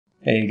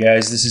Hey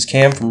guys, this is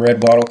Cam from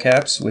Red Bottle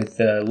Caps with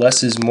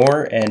Less is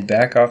More and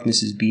Back Off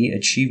Mrs. B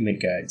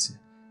achievement guides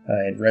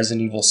in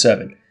Resident Evil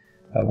 7.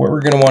 What we're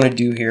going to want to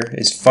do here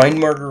is find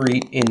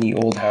Marguerite in the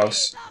old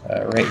house.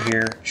 Right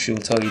here, she'll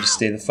tell you to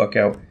stay the fuck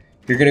out.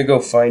 You're going to go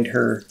find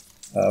her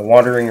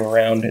wandering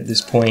around at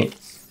this point.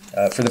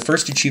 For the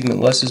first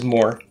achievement, Less is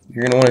More,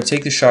 you're going to want to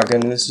take the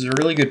shotgun, and this is a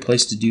really good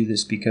place to do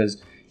this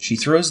because she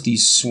throws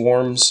these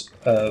swarms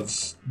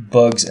of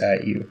bugs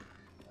at you.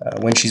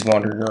 When she's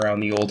wandering around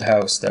the old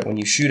house, that when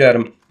you shoot at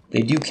them,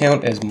 they do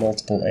count as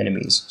multiple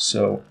enemies.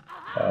 So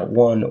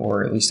one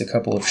or at least a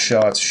couple of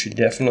shots should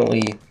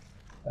definitely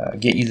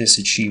get you this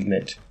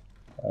achievement.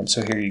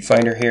 So here, you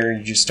find her here,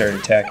 you just start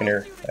attacking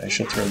her.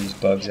 She'll throw these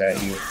bugs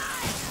at you.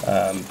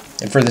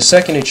 And for the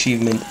second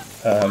achievement,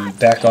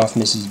 Back Off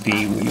Mrs.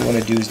 B, what you want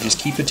to do is just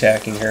keep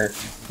attacking her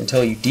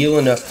until you deal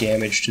enough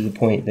damage to the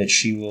point that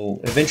she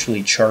will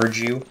eventually charge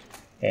you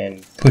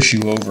and push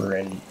you over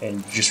and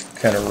just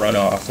kind of run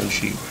off, and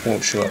she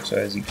won't show up. So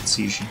as you can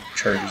see, she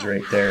charges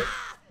right there.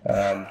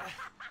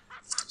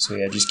 So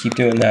yeah, just keep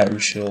doing that,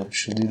 and she'll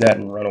do that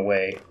and run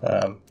away,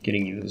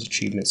 getting you those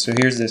achievements. So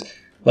here's this: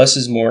 Less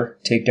is More.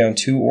 Take down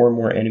 2 or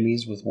more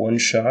enemies with 1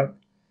 shot.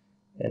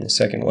 And the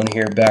second one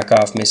here: Back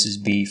Off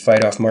Mrs. B.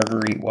 Fight off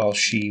Marguerite while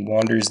she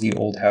wanders the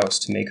old house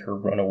to make her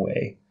run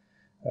away.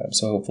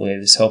 So hopefully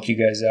this helped you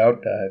guys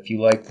out. If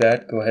you like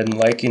that, go ahead and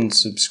like and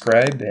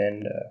subscribe,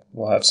 and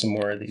we'll have some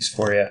more of these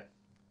for you.